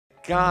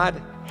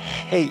God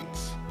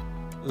hates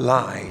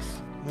lies.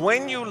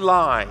 When you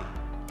lie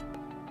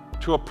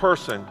to a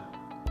person,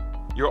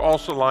 you're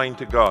also lying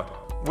to God.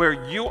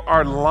 Where you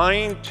are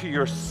lying to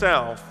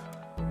yourself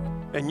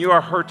and you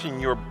are hurting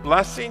your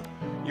blessing,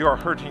 you are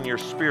hurting your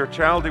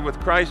spirituality with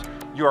Christ,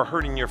 you are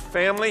hurting your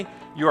family,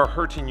 you are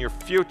hurting your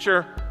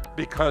future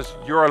because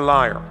you're a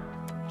liar.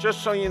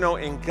 Just so you know,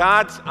 in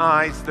God's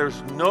eyes,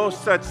 there's no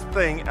such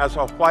thing as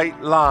a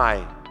white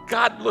lie.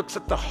 God looks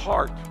at the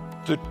heart.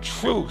 The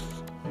truth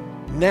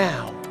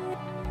now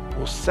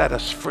will set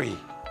us free.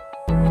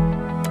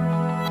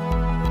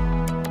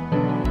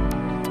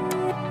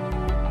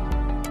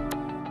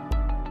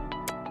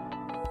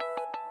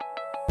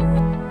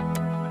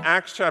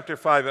 Acts chapter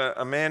 5,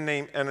 a man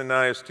named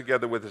Ananias,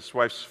 together with his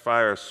wife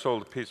Sapphira,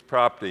 sold a piece of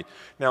property.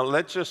 Now,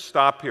 let's just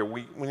stop here.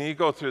 We need to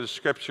go through the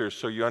scriptures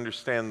so you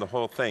understand the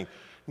whole thing.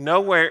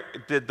 Nowhere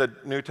did the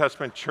New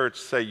Testament church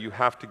say you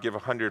have to give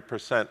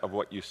 100% of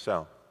what you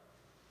sell.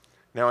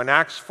 Now, in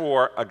Acts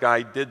 4, a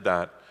guy did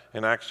that,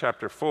 in Acts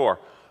chapter 4,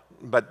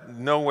 but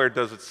nowhere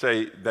does it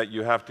say that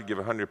you have to give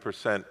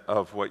 100%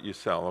 of what you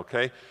sell,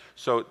 okay?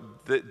 So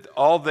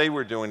all they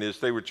were doing is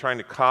they were trying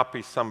to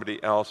copy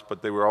somebody else,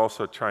 but they were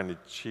also trying to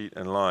cheat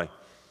and lie.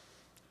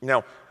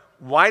 Now,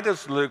 why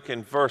does Luke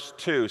in verse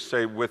 2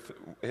 say with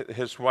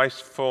his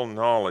wife's full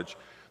knowledge?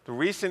 The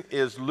reason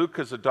is Luke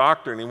is a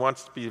doctor and he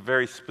wants to be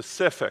very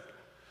specific.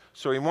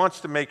 So he wants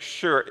to make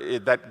sure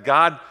that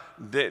God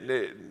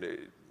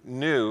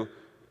knew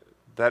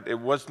that it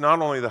was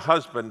not only the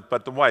husband,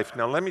 but the wife.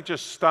 Now, let me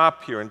just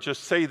stop here and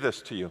just say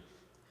this to you.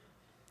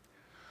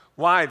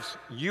 Wives,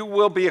 you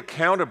will be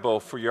accountable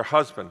for your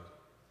husband.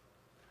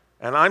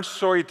 And I'm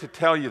sorry to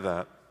tell you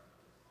that.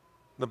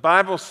 The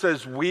Bible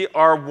says we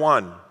are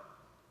one.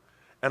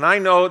 And I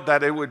know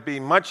that it would be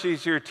much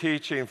easier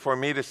teaching for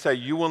me to say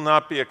you will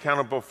not be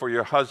accountable for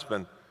your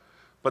husband.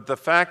 But the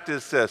fact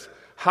is this: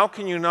 how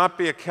can you not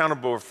be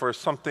accountable for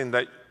something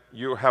that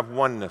you have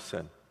oneness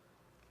in?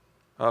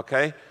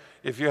 Okay?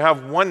 If you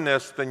have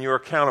oneness, then you're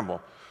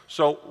accountable.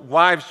 So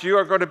wives, you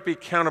are going to be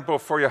accountable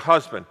for your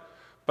husband.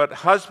 But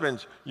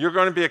husbands, you're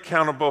going to be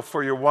accountable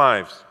for your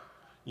wives.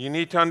 You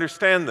need to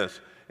understand this.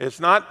 It's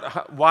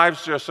not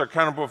wives just are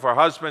accountable for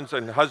husbands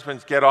and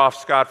husbands get off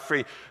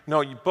scot-free.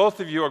 No, both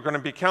of you are going to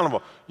be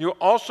accountable. You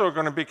also are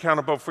going to be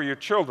accountable for your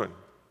children.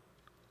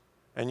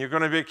 And you're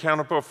going to be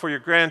accountable for your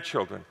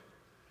grandchildren.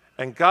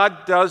 And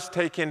God does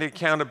take into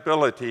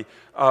accountability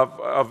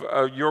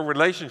of your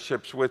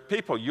relationships with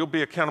people. You'll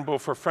be accountable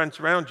for friends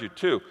around you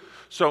too.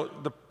 So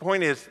the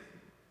point is,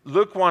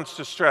 Luke wants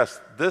to stress,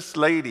 this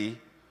lady,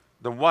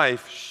 the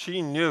wife,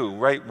 she knew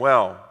right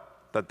well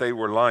that they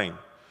were lying.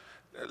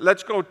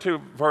 Let's go to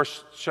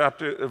verse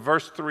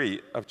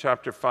 3 of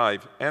chapter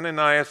 5.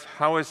 Ananias,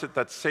 how is it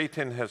that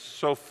Satan has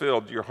so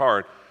filled your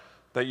heart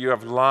that you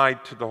have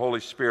lied to the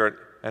Holy Spirit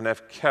and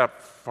have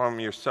kept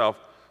from yourself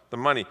the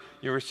money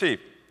you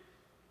received?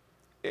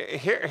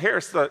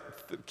 Here's the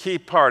key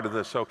part of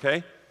this,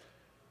 okay?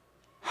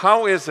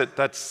 How is it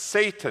that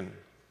Satan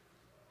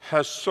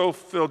has so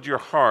filled your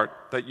heart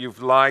that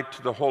you've lied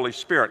to the Holy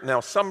Spirit?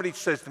 Now, somebody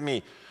says to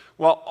me,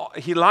 well,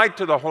 he lied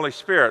to the Holy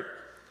Spirit,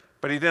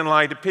 but he didn't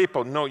lie to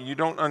people. No, you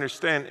don't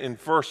understand. In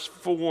verse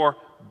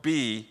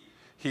 4b,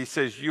 he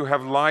says, you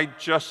have lied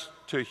just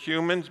to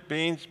human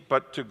beings,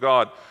 but to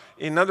God.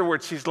 In other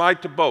words, he's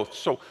lied to both.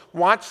 So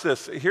watch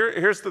this.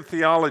 Here's the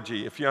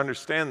theology, if you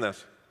understand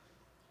this.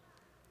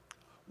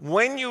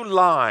 When you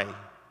lie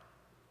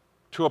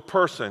to a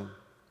person,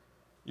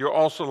 you're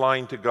also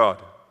lying to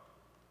God.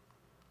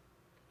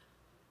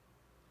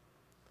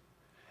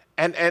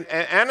 And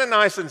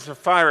Ananias and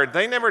Sapphira,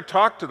 they never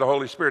talked to the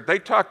Holy Spirit. They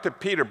talked to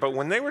Peter, but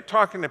when they were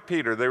talking to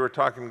Peter, they were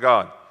talking to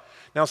God.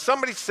 Now,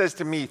 somebody says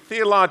to me,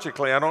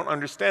 theologically, I don't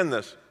understand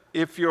this.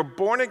 If you're a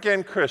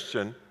born-again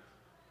Christian,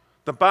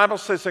 the Bible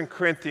says in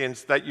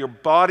Corinthians that your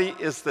body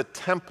is the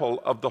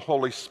temple of the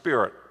Holy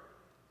Spirit.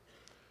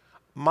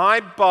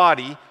 My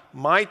body,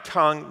 my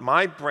tongue,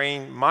 my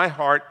brain, my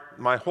heart,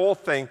 my whole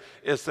thing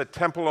is the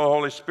temple of the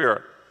Holy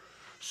Spirit.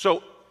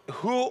 So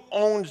who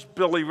owns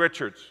Billy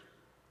Richards?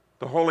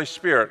 The Holy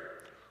Spirit.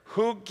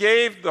 Who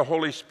gave the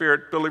Holy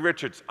Spirit Billy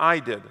Richards? I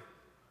did.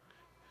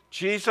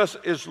 Jesus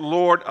is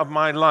Lord of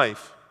my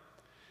life.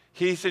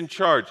 He's in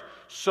charge.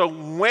 So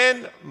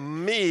when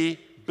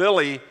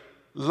Billy,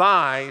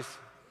 lies,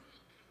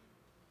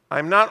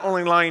 I'm not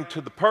only lying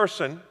to the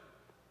person,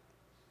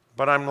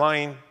 but I'm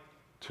lying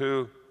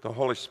to the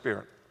Holy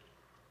Spirit.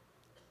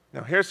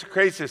 Now, here's the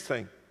craziest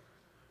thing.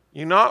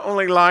 You not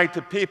only lie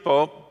to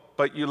people,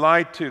 but you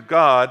lie to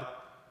God.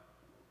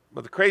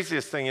 But the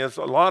craziest thing is,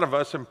 a lot of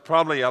us, and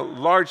probably a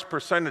large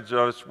percentage of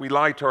us, we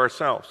lie to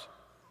ourselves.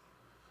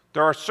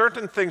 There are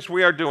certain things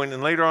we are doing,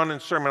 and later on in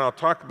the sermon I'll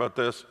talk about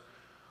this,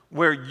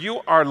 where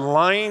you are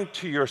lying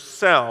to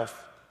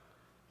yourself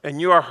and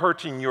you are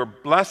hurting your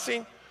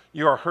blessing,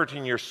 you are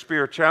hurting your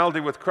spirituality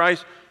with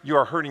Christ, you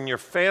are hurting your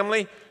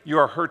family, you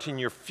are hurting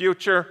your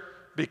future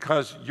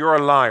because you're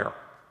a liar.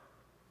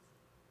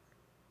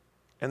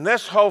 And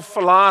this whole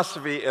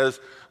philosophy is,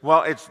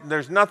 well,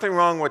 there's nothing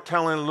wrong with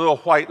telling a little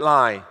white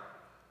lie.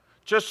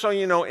 Just so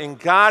you know, in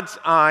God's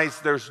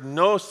eyes, there's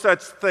no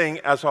such thing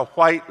as a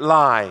white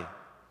lie.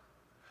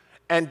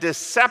 And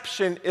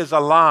deception is a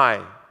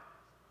lie.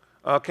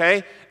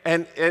 Okay?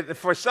 And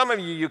for some of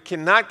you, you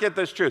cannot get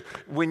this truth.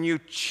 When you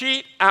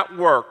cheat at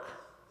work,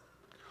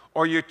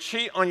 or you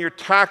cheat on your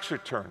tax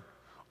return,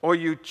 or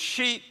you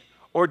cheat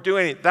or do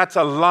anything, that's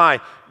a lie.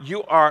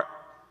 You are,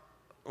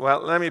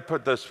 well, let me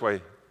put it this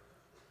way.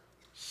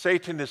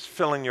 Satan is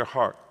filling your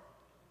heart.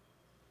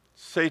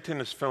 Satan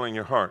is filling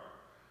your heart.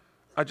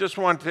 I just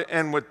want to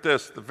end with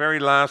this, the very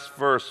last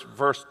verse,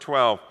 verse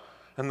 12.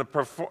 And the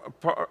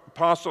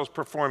apostles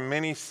performed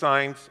many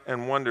signs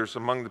and wonders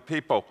among the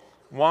people.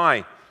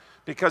 Why?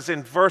 Because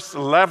in verse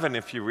 11,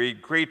 if you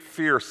read, great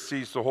fear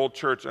seized the whole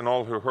church and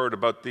all who heard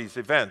about these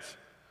events.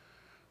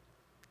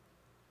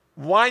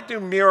 Why do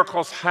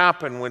miracles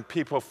happen when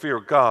people fear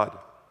God?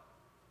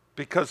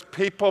 Because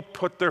people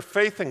put their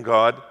faith in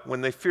God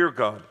when they fear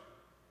God.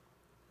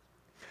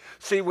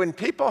 See, when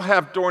people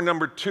have door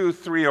number 2,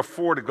 3, or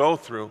 4 to go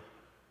through,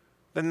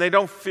 then they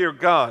don't fear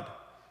God.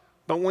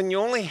 But when you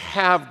only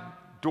have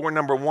door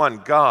number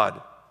 1,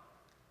 God,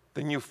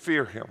 then you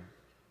fear Him.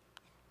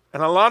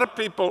 And a lot of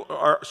people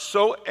are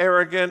so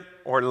arrogant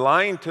or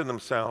lying to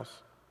themselves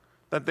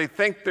that they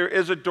think there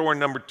is a door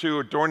number 2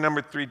 or door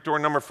number 3, door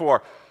number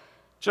 4.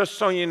 Just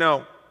so you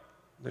know,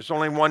 there's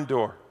only one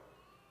door,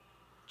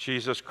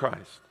 Jesus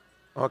Christ.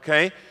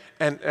 Okay?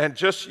 And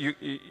just you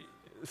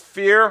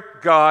fear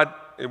God.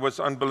 It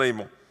was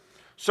unbelievable.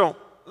 So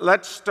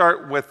let's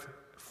start with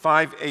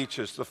 5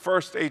 H's. The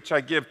first H I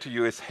give to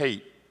you is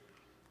hate.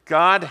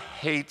 God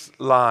hates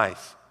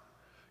lies.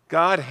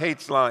 God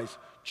hates lies.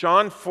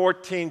 John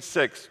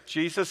 14:6,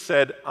 Jesus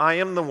said, I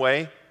am the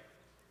way,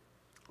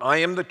 I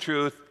am the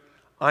truth,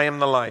 I am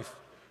the life.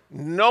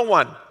 No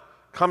one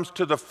comes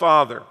to the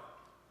Father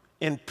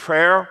in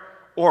prayer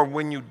or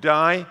when you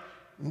die.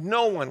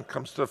 No one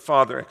comes to the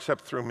Father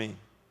except through me.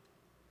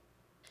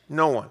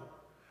 No one.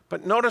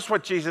 But notice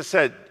what Jesus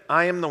said,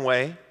 I am the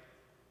way,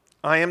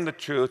 I am the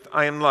truth,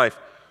 I am life.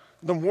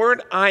 The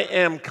word I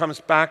am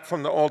comes back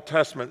from the Old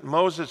Testament.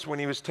 Moses, when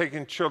he was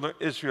taking children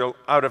of Israel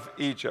out of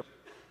Egypt,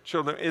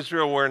 children of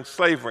Israel were in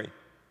slavery.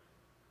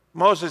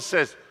 Moses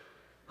says,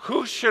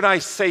 who should I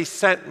say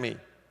sent me?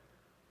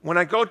 When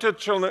I go to the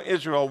children of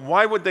Israel,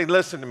 why would they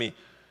listen to me?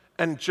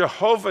 And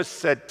Jehovah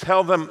said,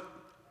 tell them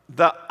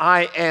the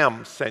I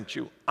am sent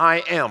you. I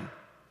am.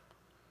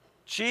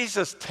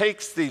 Jesus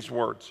takes these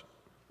words,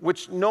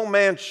 which no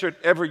man should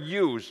ever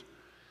use,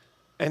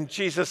 and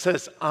Jesus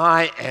says,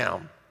 I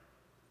am.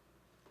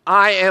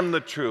 I am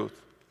the truth.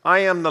 I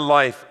am the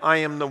life. I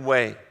am the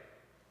way.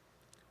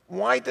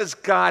 Why does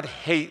God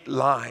hate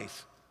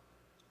lies?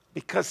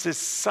 Because His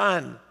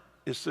Son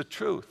is the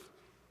truth.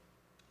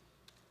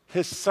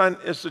 His Son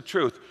is the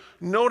truth.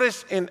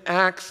 Notice in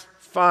Acts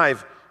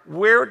 5,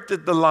 where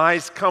did the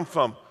lies come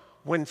from?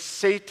 When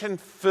Satan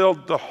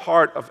filled the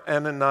heart of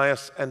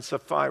Ananias and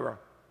Sapphira.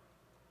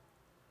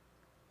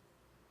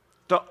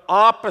 The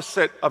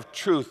opposite of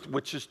truth,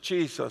 which is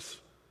Jesus,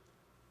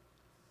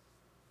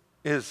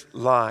 is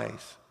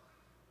lies,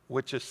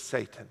 which is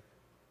Satan.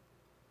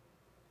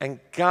 And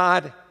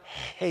God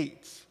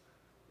hates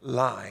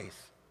lies.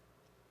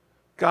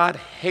 God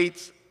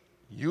hates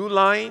you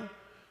lying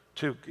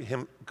to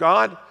Him.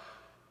 God,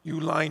 you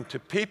lying to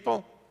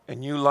people,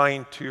 and you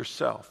lying to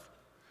yourself.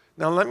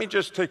 Now let me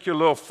just take you a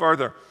little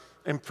further.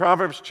 In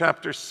Proverbs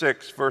chapter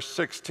 6, verse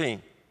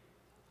 16.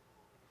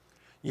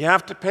 You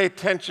have to pay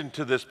attention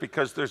to this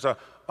because there's a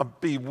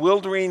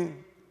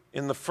bewildering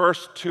in the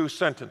first 2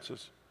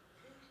 sentences.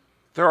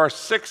 There are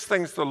 6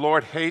 things the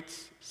Lord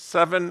hates,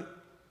 7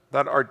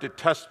 that are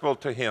detestable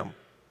to Him.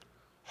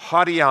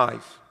 Haughty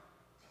eyes,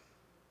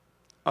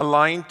 a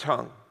lying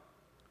tongue,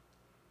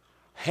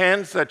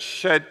 hands that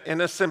shed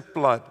innocent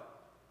blood,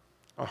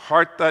 a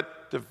heart that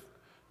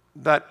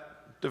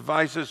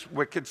devises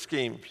wicked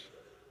schemes,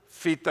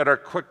 feet that are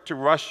quick to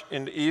rush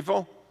into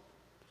evil,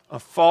 a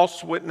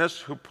false witness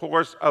who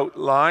pours out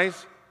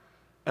lies,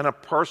 and a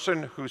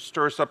person who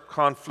stirs up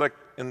conflict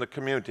in the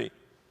community.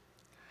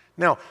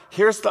 Now,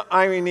 here's the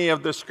irony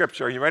of this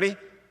scripture. Are you ready?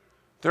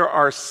 There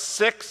are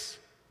 6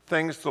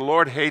 things the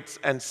Lord hates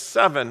and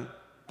 7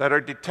 that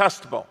are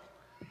detestable.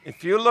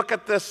 If you look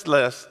at this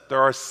list,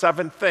 there are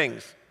 7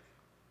 things.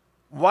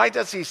 Why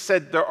does He say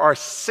there are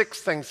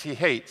 6 things He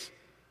hates?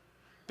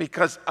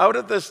 Because out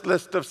of this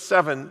list of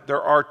 7,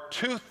 there are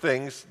 2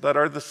 things that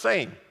are the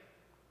same.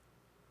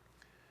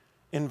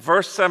 In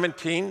verse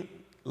 17,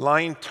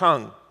 lying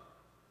tongue.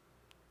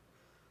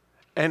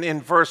 And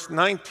in verse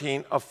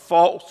 19, a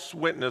false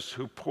witness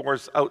who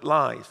pours out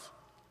lies.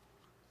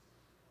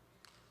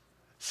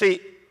 See,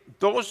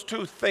 those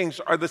 2 things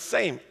are the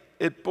same.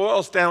 It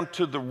boils down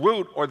to the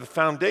root or the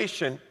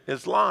foundation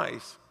is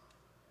lies.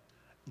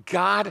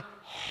 God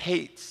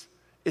hates,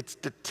 it's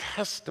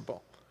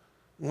detestable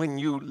when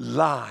you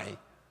lie.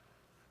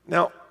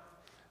 Now,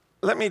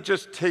 let me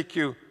just take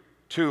you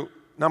to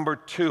number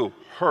 2,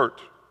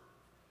 hurt.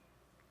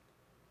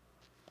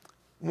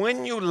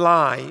 When you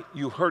lie,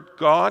 you hurt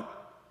God,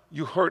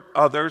 you hurt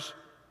others,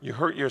 you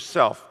hurt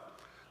yourself.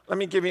 Let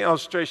me give you an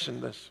illustration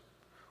of this.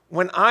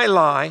 when I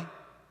lie,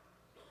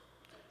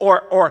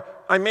 or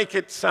I make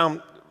it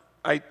sound,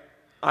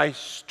 I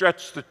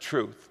stretch the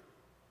truth,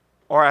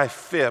 or I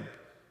fib,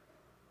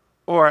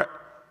 or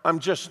I'm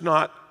just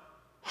not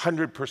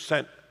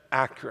 100%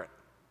 accurate.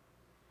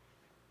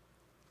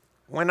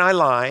 When I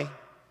lie,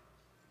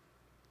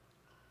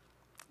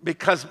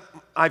 because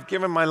I've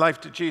given my life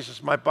to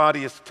Jesus, my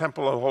body is the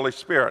temple of the Holy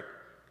Spirit,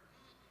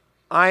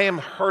 I am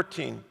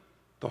hurting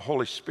the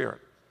Holy Spirit.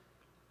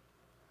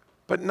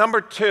 But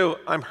number two,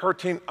 I'm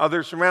hurting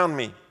others around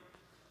me.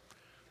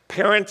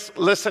 Parents,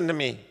 listen to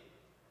me.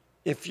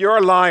 If you're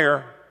a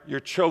liar, your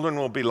children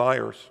will be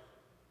liars.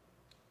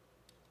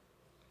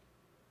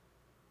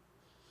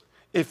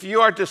 If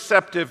you are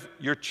deceptive,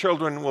 your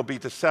children will be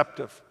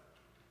deceptive.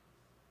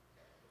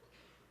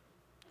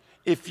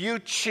 If you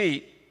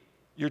cheat,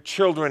 your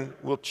children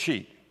will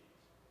cheat.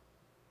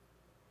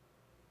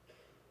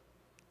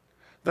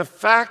 The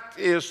fact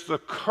is, the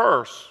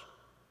curse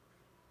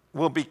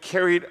will be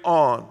carried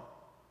on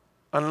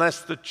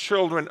unless the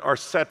children are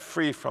set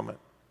free from it.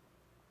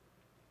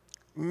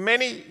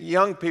 Many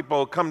young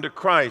people come to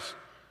Christ.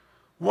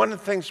 One of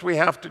the things we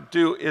have to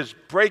do is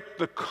break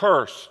the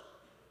curse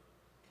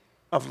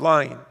of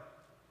lying,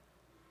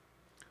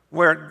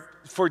 where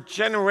for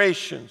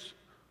generations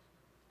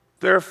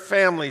their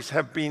families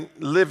have been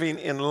living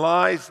in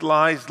lies,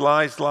 lies,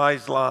 lies,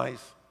 lies, lies.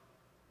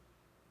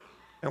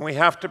 And we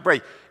have to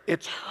break.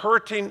 It's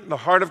hurting the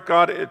heart of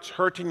God. It's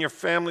hurting your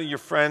family, your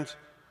friends,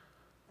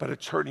 but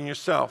it's hurting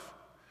yourself.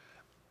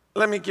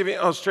 Let me give you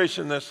an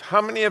illustration of this.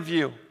 How many of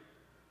you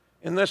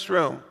in this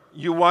room,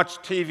 you watch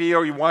TV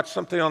or you watch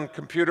something on the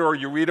computer or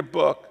you read a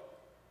book,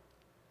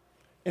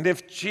 and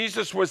if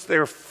Jesus was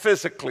there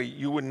physically,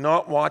 you would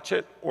not watch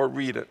it or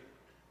read it?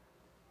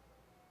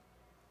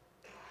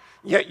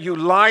 Yet you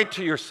lie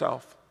to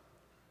yourself.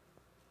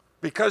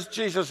 Because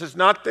Jesus is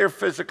not there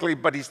physically,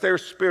 but he's there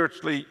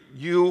spiritually,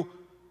 you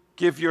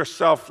give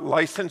yourself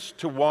license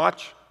to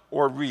watch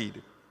or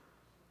read.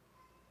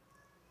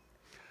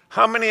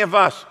 How many of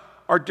us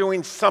are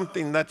doing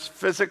something that's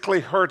physically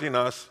hurting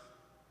us,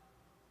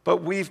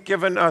 but we've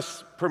given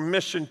us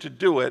permission to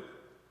do it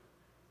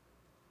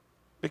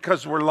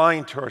because we're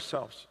lying to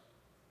ourselves?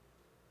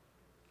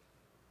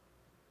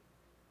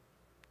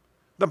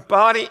 The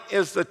body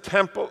is the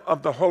temple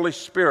of the Holy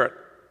Spirit.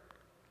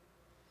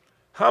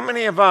 How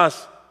many of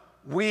us,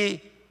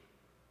 we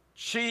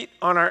cheat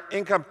on our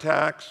income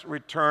tax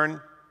return,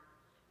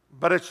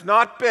 but it's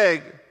not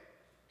big,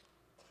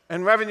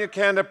 and Revenue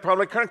Canada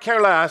probably couldn't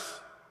care less,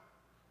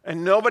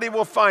 and nobody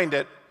will find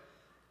it.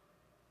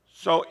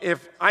 So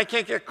if I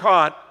can't get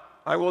caught,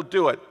 I will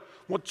do it.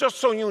 Well, just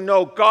so you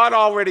know, God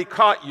already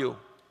caught you.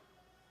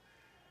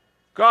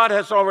 God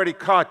has already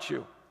caught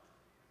you.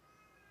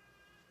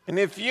 And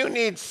if you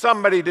need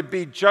somebody to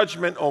be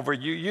judgment over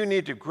you, you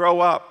need to grow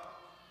up.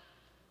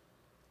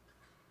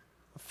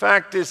 The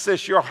fact is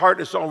this, your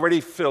heart is already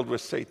filled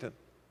with Satan.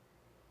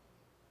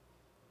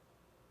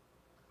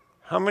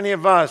 How many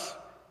of us,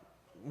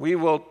 we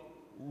will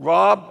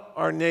rob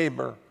our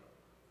neighbor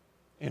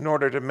in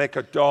order to make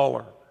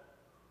 $1?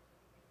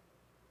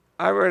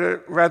 I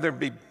would rather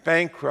be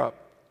bankrupt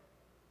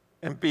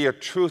and be a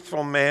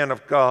truthful man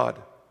of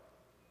God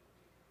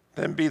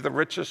than be the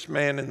richest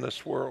man in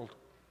this world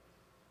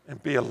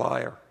and be a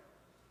liar.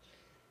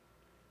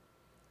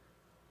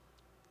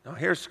 Now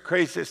here's the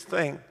craziest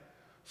thing.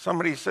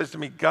 Somebody says to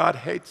me, God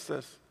hates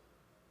this.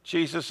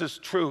 Jesus is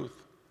truth.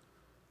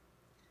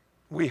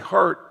 We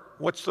hurt.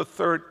 What's the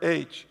third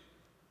H?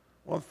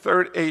 Well, the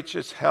third H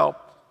is help.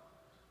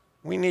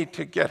 We need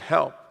to get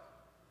help.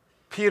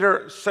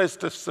 Peter says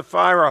to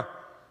Sapphira,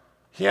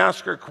 he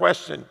asked her a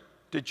question,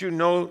 did you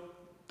know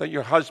that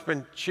your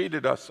husband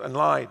cheated us and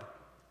lied?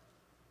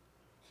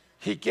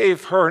 He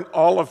gave her an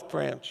olive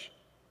branch.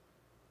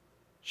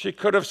 She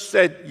could have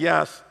said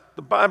yes.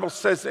 The Bible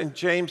says in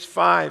James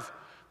 5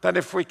 that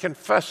if we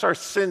confess our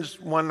sins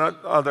one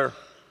another,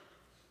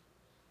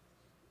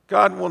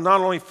 God will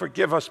not only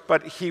forgive us,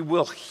 but he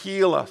will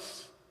heal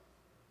us.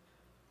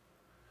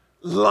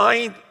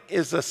 Lying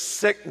is a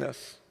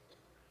sickness.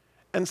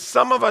 And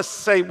some of us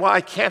say, well,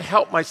 I can't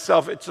help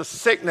myself. It's a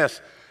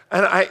sickness,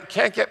 and I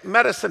can't get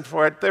medicine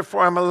for it,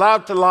 therefore I'm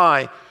allowed to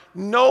lie.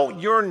 No,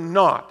 you're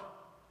not.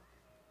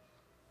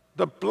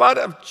 The blood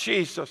of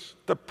Jesus,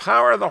 the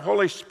power of the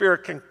Holy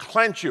Spirit can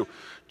cleanse you.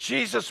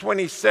 Jesus, when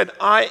he said,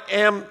 I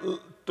am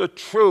the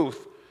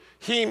truth,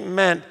 he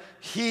meant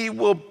he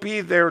will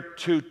be there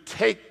to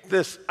take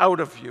this out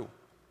of you.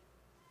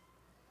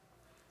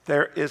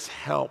 There is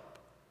help.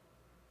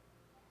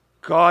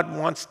 God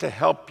wants to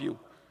help you,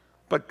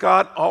 but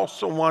God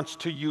also wants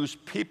to use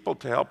people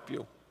to help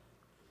you.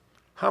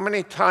 How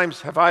many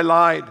times have I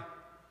lied?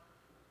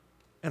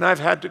 And I've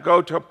had to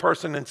go to a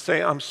person and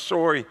say, I'm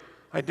sorry,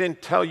 I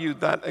didn't tell you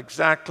that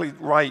exactly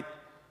right.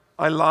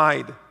 I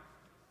lied.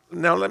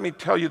 Now let me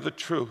tell you the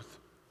truth.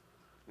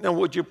 Now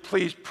would you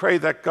please pray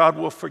that God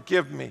will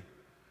forgive me?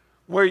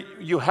 Where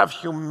you have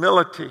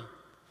humility.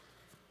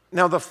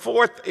 Now the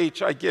fourth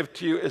H I give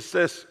to you is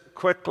this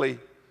quickly.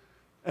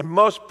 And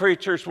most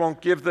preachers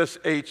won't give this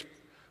H,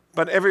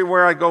 But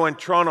everywhere I go in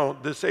Toronto,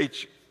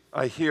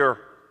 I hear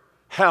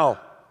hell.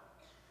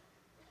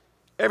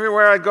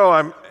 Everywhere I go,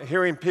 I'm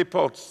hearing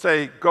people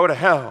say, go to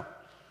hell.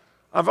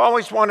 I've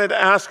always wanted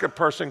to ask a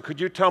person,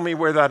 could you tell me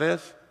where that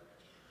is?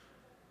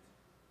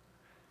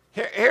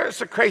 Here's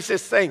the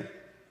craziest thing.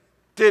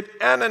 Did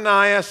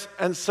Ananias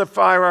and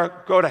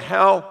Sapphira go to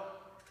hell,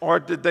 or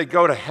did they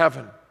go to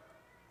heaven?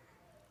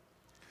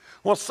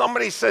 Well,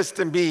 somebody says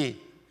to me,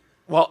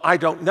 well, I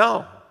don't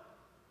know.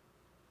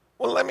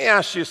 Well, let me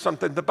ask you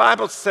something. The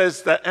Bible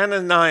says that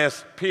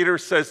Peter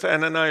says to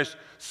Ananias,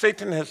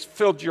 Satan has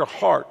filled your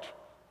heart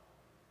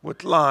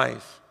with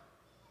lies.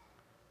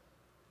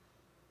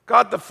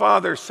 God the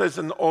Father says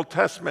in the Old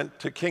Testament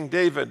to King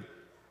David,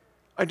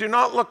 I do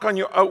not look on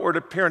your outward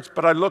appearance,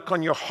 but I look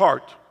on your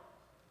heart.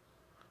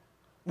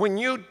 When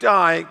you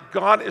die,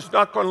 God is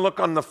not going to look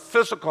on the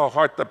physical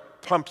heart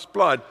that pumps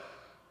blood,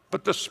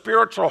 but the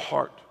spiritual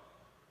heart.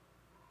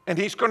 And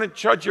he's going to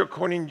judge you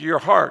according to your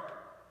heart.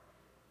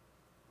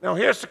 Now,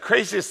 here's the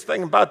craziest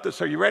thing about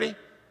this. Are you ready?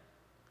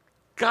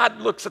 God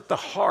looks at the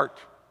heart.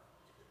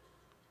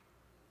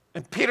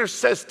 And Peter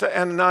says to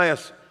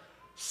Ananias,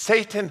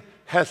 Satan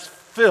has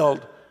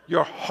filled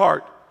your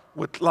heart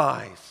with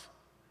lies.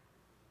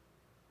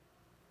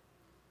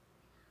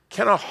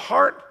 Can a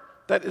heart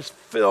that is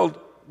filled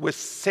with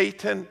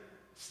Satan's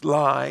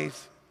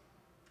lies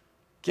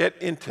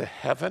get into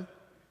heaven?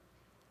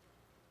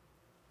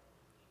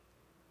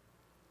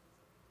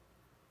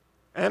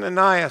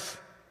 Ananias,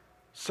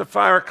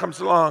 Sapphira comes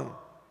along.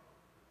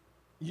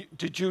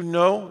 Did you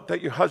know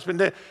that your husband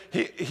did?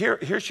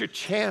 Here's your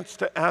chance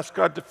to ask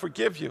God to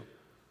forgive you.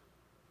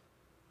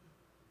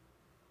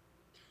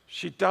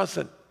 She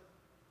doesn't.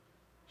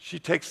 She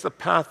takes the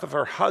path of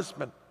her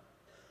husband,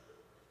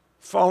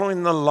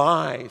 following the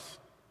lies.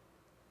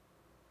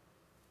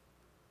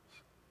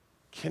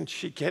 Can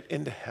she get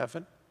into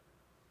heaven?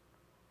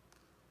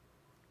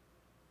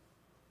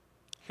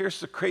 Here's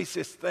the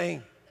craziest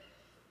thing.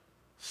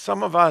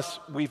 Some of us,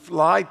 we've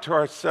lied to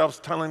ourselves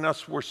telling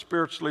us we're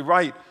spiritually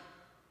right.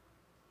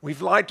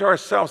 We've lied to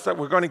ourselves that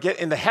we're going to get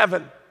into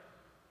heaven.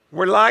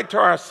 We're lied to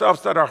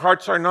ourselves that our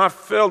hearts are not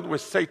filled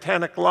with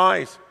satanic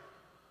lies.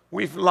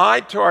 We've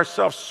lied to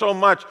ourselves so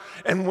much.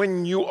 And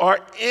when you are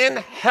in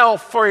hell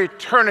for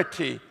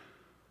eternity,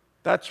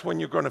 that's when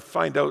you're going to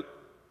find out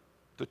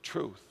the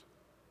truth.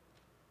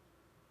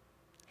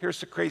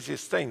 Here's the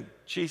craziest thing.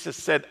 Jesus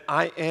said,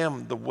 I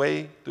am the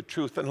way, the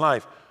truth, and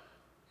life.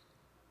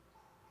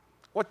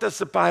 What does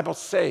the Bible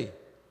say?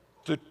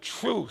 The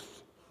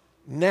truth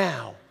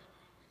now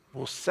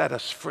will set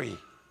us free.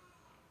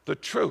 The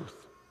truth.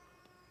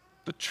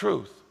 The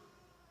truth.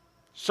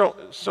 So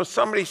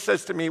somebody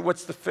says to me,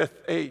 what's the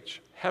fifth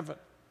H? Heaven.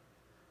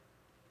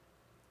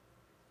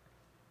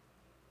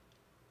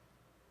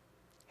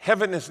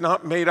 Heaven is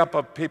not made up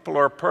of people who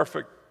are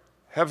perfect.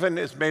 Heaven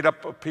is made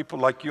up of people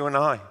like you and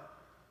I,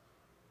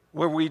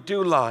 where we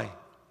do lie.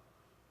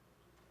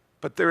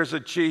 But there is a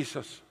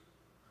Jesus.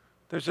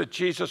 There's a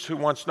Jesus who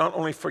wants not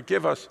only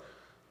forgive us,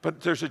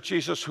 but there's a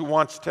Jesus who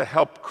wants to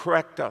help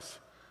correct us.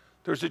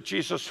 There's a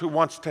Jesus who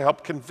wants to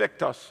help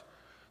convict us.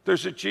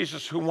 There's a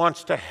Jesus who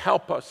wants to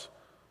help us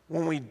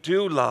when we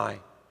do lie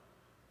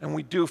and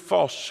we do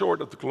fall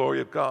short of the glory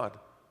of God.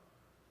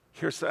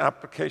 Here's the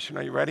application.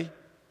 Are you ready?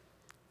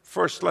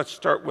 First, let's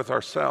start with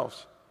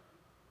ourselves.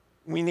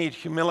 We need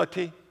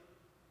humility,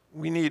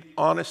 we need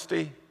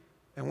honesty,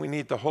 and we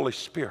need the Holy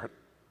Spirit.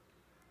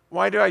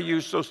 Why do I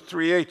use those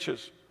three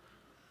H's?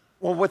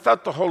 Well,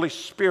 without the Holy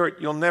Spirit,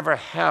 you'll never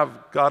have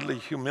godly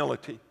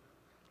humility.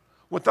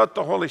 Without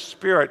the Holy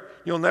Spirit,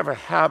 you'll never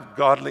have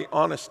godly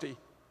honesty.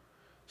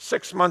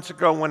 6 months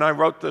ago, when I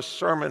wrote this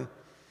sermon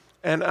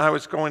and I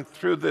was going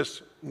through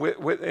this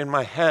in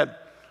my head,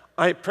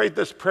 I prayed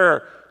this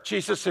prayer,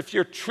 Jesus, if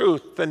you're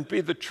truth, then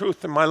be the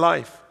truth in my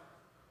life.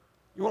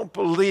 You won't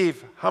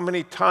believe how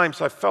many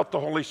times I felt the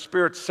Holy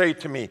Spirit say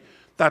to me,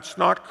 that's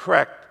not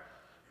correct.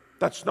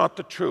 That's not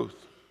the truth.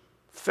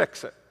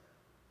 Fix it.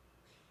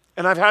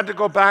 And I've had to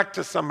go back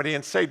to somebody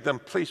and say to them,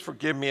 please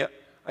forgive me.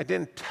 I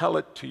didn't tell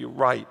it to you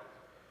right.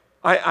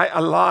 I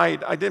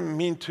lied. I didn't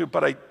mean to,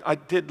 but I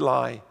did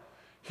lie.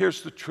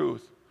 Here's the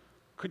truth.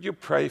 Could you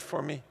pray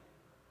for me?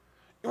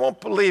 You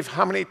won't believe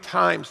how many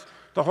times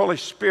the Holy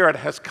Spirit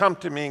has come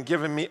to me and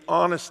given me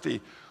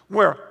honesty,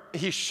 where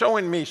He's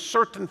showing me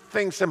certain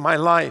things in my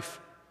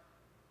life.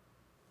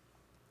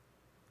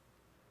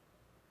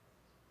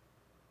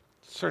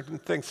 Certain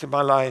things in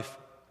my life.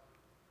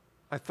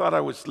 I thought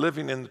I was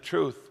living in the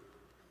truth,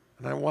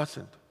 and I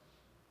wasn't.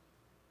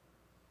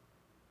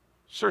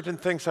 Certain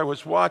things I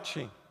was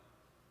watching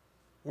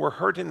were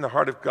hurting the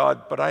heart of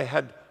God, but I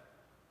had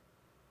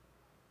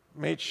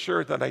made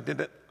sure that I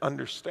didn't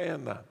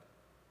understand that.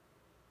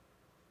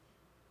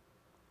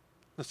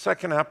 The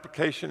second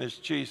application is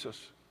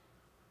Jesus.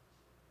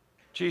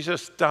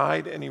 Jesus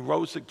died and He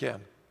rose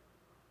again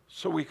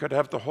so we could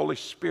have the Holy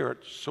Spirit,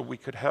 so we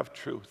could have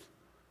truth.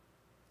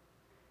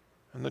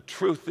 And the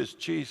truth is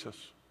Jesus.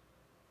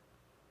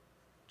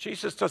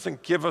 Jesus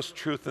doesn't give us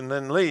truth and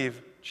then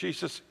leave.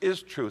 Jesus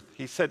is truth.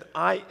 He said,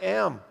 I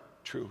am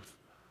truth.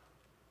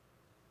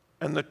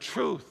 and the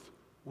truth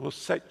will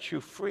set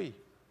you free.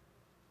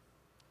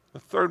 The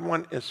third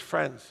one is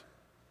friends.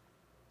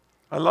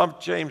 I love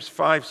James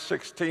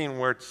 5:16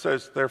 where it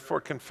says,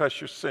 therefore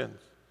confess your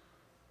sins.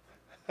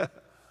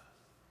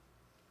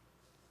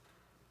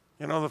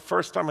 You know, the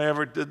first time I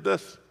ever did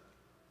this,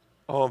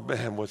 oh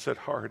man, was it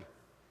hard.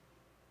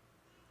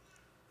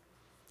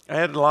 I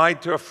had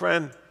lied to a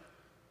friend.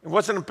 It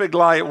wasn't a big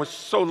lie. It was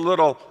so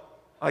little,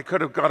 I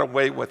could have got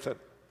away with it.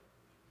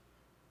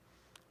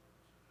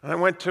 And I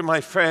went to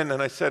my friend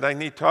and I said, I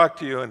need to talk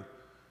to you. And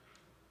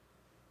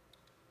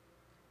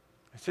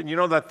I said, you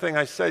know that thing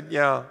I said?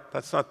 Yeah,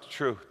 that's not the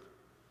truth.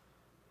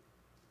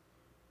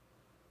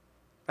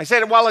 I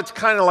said, well, it's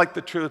kind of like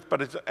the truth,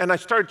 but it's, and I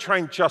started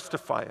trying to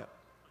justify it.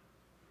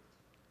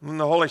 And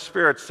the Holy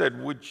Spirit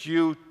said, would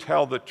you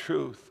tell the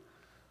truth?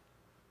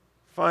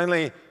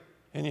 Finally,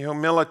 in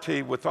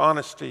humility, with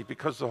honesty,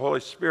 because of the Holy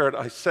Spirit,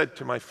 I said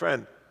to my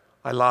friend,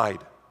 I lied.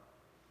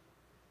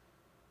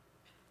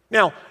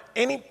 Now,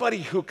 anybody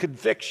who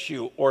convicts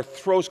you or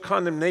throws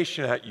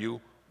condemnation at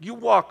you, you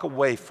walk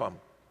away from.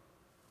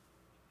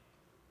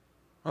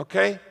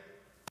 Okay?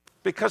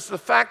 Because the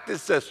fact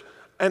is this,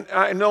 and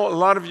I know a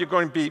lot of you are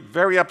going to be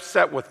very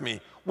upset with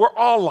me. We're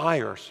all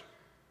liars.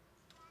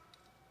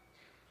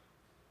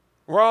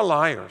 We're all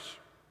liars.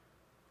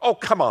 Oh,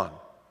 come on.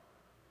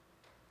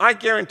 I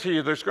guarantee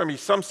you there's going to be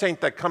some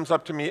saint that comes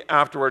up to me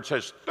afterwards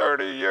and says,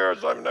 30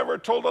 years I've never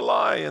told a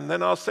lie. And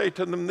then I'll say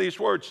to them these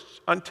words,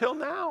 until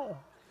now.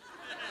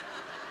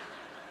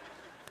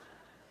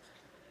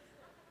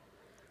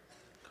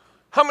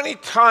 How many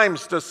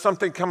times does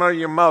something come out of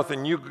your mouth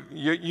and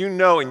you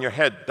know in your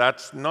head,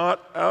 that's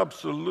not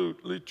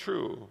absolutely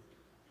true?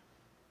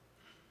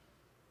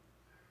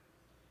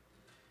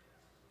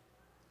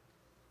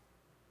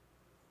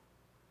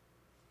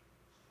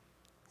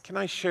 Can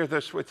I share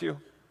this with you?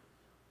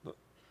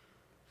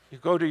 You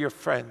go to your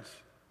friends,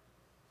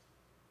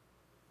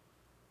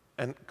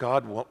 and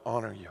God will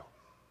honor you.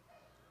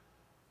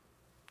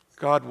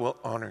 God will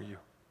honor you.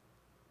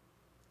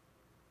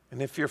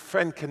 And if your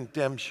friend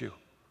condemns you,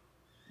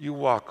 you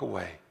walk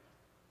away.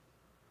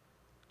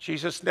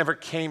 Jesus never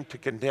came to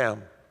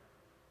condemn.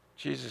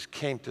 Jesus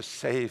came to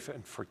save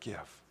and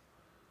forgive.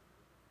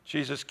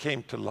 Jesus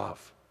came to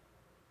love.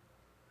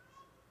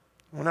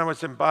 When I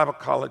was in Bible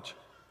college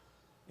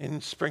in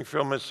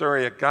Springfield,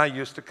 Missouri, a guy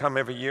used to come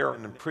every year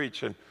and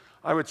preach, and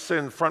I would sit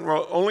in the front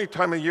row. Only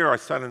time of year I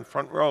sat in the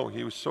front row.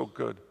 He was so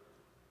good.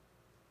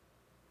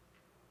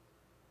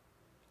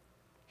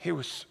 He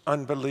was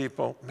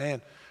unbelievable.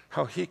 Man,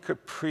 how he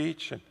could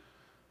preach and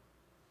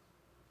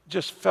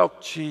just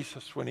felt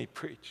Jesus when he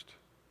preached.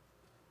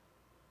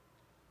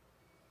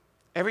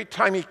 Every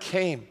time he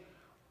came,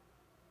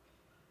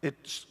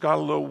 it got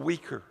a little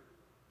weaker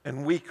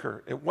and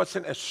weaker. It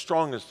wasn't as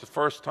strong as the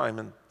first time,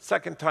 and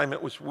second time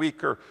it was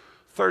weaker.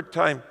 Third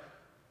time,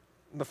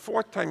 the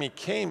fourth time he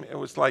came, it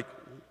was like,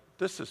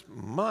 this is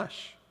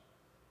mush.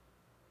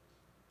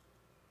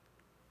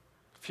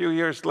 A few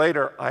years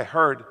later, I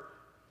heard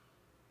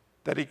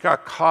that he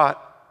got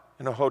caught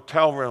in a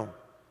hotel room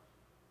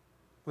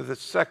with his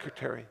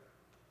secretary.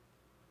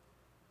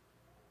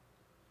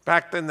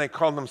 Back then they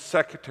called them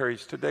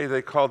secretaries. Today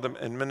they call them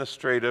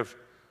administrative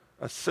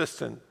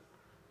assistant.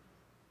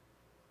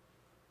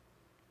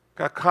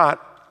 Got caught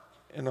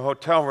in a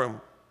hotel room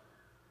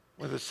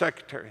with his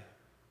secretary.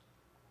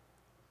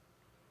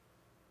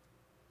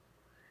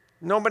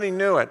 Nobody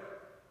knew it.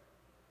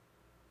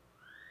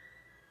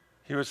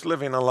 He was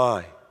living a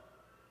lie.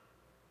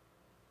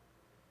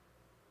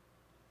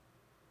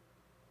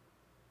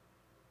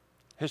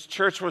 His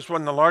church was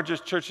one of the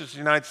largest churches in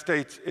the United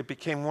States. It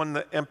became one of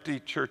the empty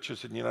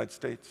churches in the United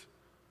States.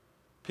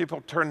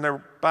 People turned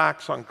their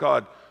backs on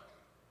God.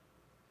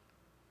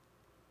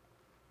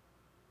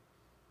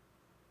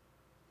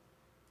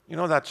 You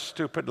know that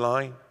stupid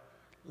line?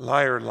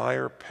 Liar,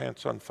 liar,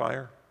 pants on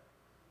fire.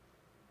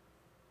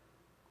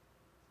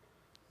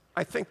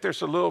 I think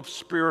there's a little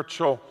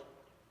spiritual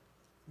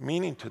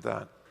meaning to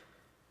that.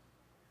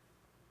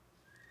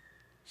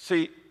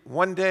 See,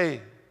 one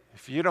day,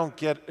 if you don't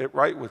get it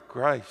right with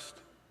Christ,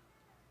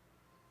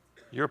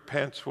 your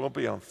pants will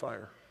be on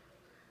fire.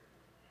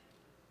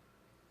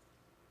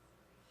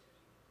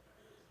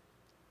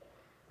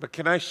 But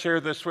can I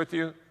share this with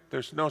you?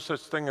 There's no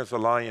such thing as a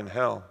lie in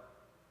hell.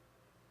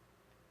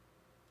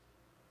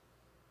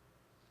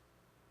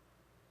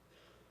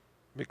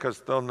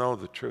 Because they'll know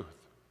the truth,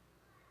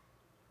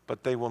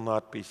 but they will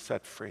not be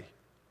set free.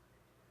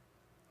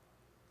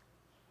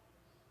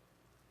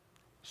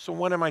 So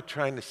what am I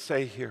trying to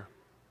say here?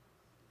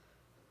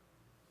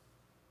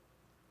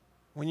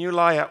 When you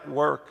lie at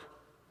work,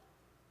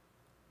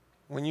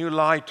 when you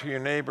lie to your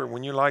neighbor,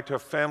 when you lie to a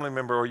family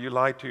member, or you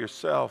lie to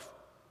yourself,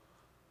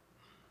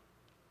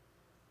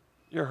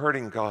 you're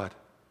hurting God.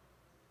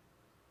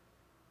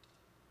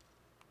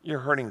 You're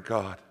hurting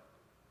God.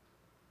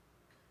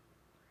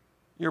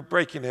 You're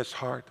breaking his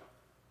heart.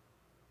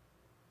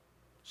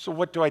 So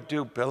what do I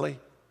do, Billy?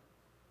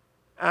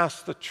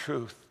 Ask the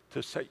truth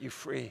to set you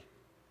free.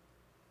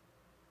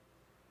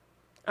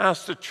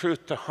 Ask the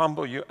truth to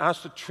humble you.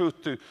 Ask the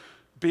truth to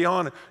be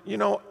honest. You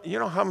know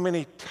how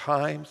many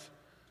times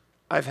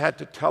I've had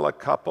to tell a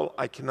couple,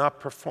 I cannot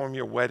perform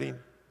your wedding?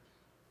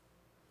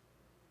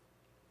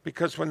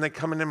 Because when they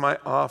come into my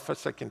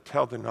office, I can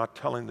tell they're not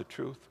telling the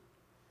truth.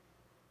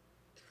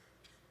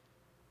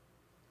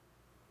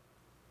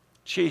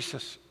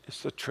 Jesus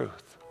is the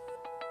truth.